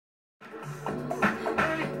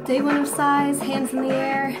Day one of Cize, hands in the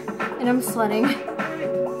air, and I'm sweating.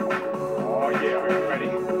 Oh yeah, are you ready?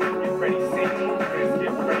 Get ready, set. Let's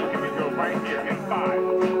get ready. Here we go right here in 5,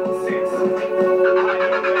 6.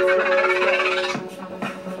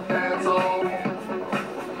 Dance all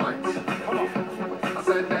night. Come on. I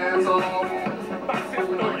said dance all Box in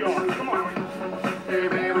New York. Come on. Hey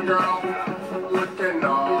baby girl, looking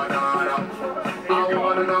all done up. I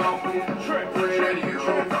wanna know where you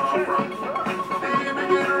come from. Baby,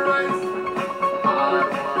 get right. I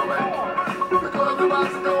love it. Because the box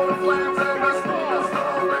is going flames and the speakers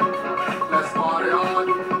thumping. Let's party on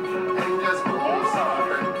and just move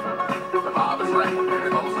something. The vibe is right and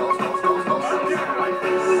it goes. Something like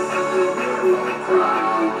this. Beautiful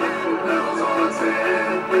crowd, levels on the 10.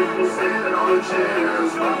 Standing on the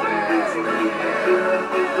chairs, my legs in the air.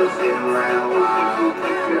 Girls getting round wild,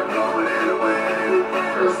 they're blowing it away.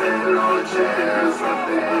 Girls standing on the chairs, my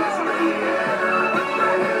legs in the air. With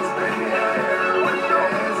their heads in the air, with their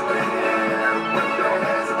heads in the air, with their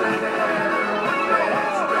heads in the air, with their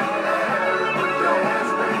heads in the air, with their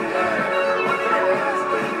heads in the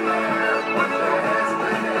air, with their heads in the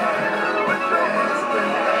air, with their heads in the air, with their heads in the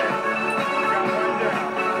air.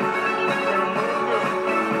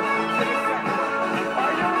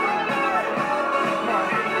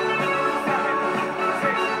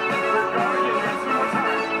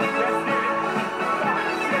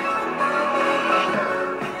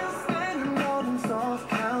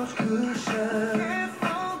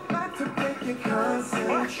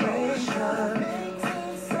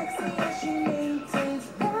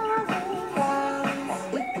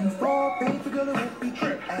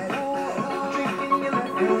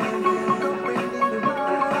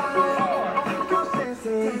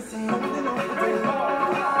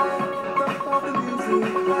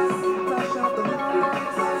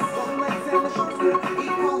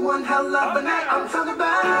 Hell of a night, I'm talking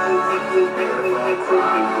about Beautiful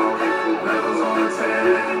crowd, levels on the 10.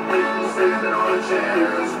 Standing on the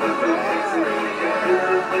chairs, with their hands in the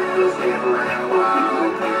air. Girls getting round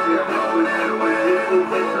wild, they're blowing it away.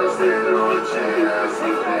 Girls standing on the chairs,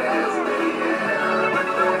 with their hands in the air, with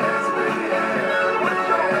their hands in the air, with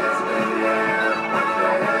their hands in the air, with their hands in the air, with their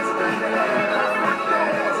hands in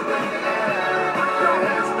the air, with their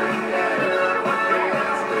hands in the air, with their hands in the air,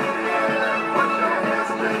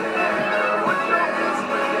 with their hands in the air.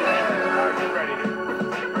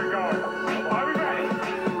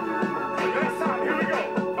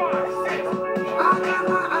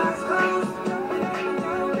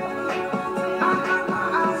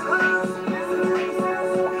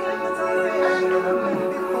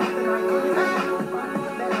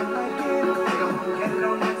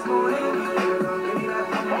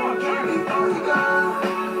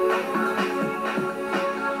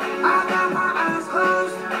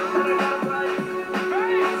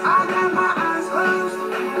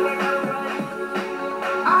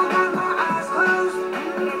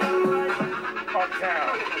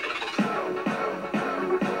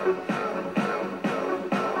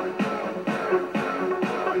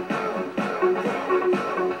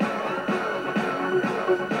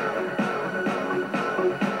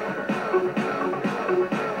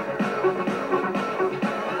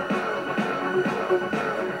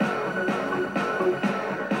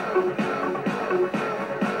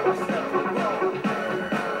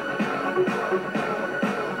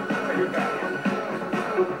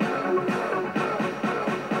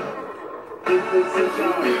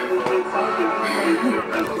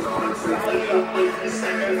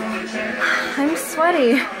 I'm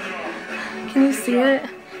sweaty. Can you see it?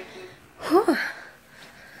 Whew.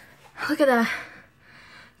 Look at that.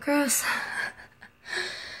 Gross.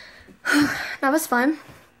 That was fun.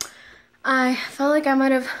 I felt like I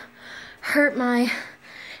might have hurt my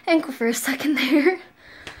ankle for a second there.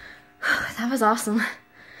 That was awesome.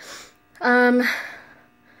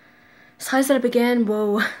 Size that it began,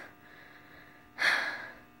 whoa.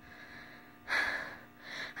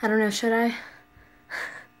 I don't know, should I?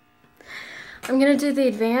 I'm gonna do the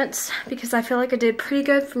advanced because I feel like I did pretty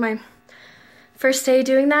good for my first day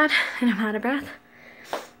doing that, and I'm out of breath.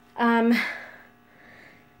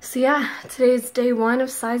 So yeah, today's day one of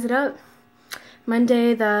Size It Up.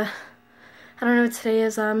 Monday, I don't know what today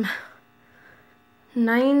is,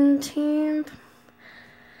 19th?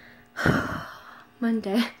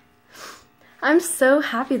 Monday. I'm so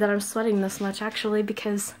happy that I'm sweating this much, actually,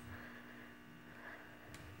 because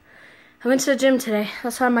I went to the gym today.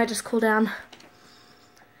 That's why I might just cool down.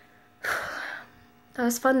 That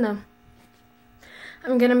was fun, though.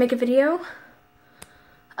 I'm gonna make a video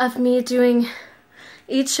of me doing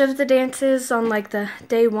each of the dances on like the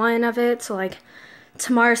day one of it, so like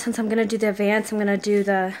tomorrow, since I'm gonna do the advance, I'm gonna do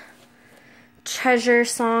the treasure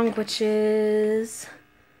song, which is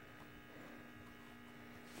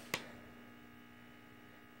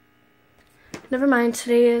never mind.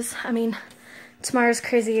 Tomorrow's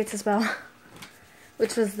Crazy 8s as well,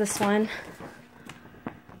 which was this one.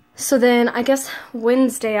 So then I guess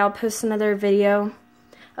Wednesday I'll post another video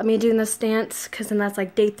of me doing this dance, because then that's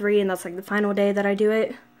like day 3 and that's like the final day that I do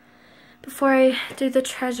it before I do the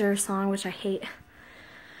treasure song, which I hate.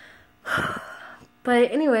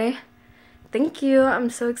 But anyway, thank you. I'm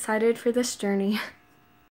so excited for this journey.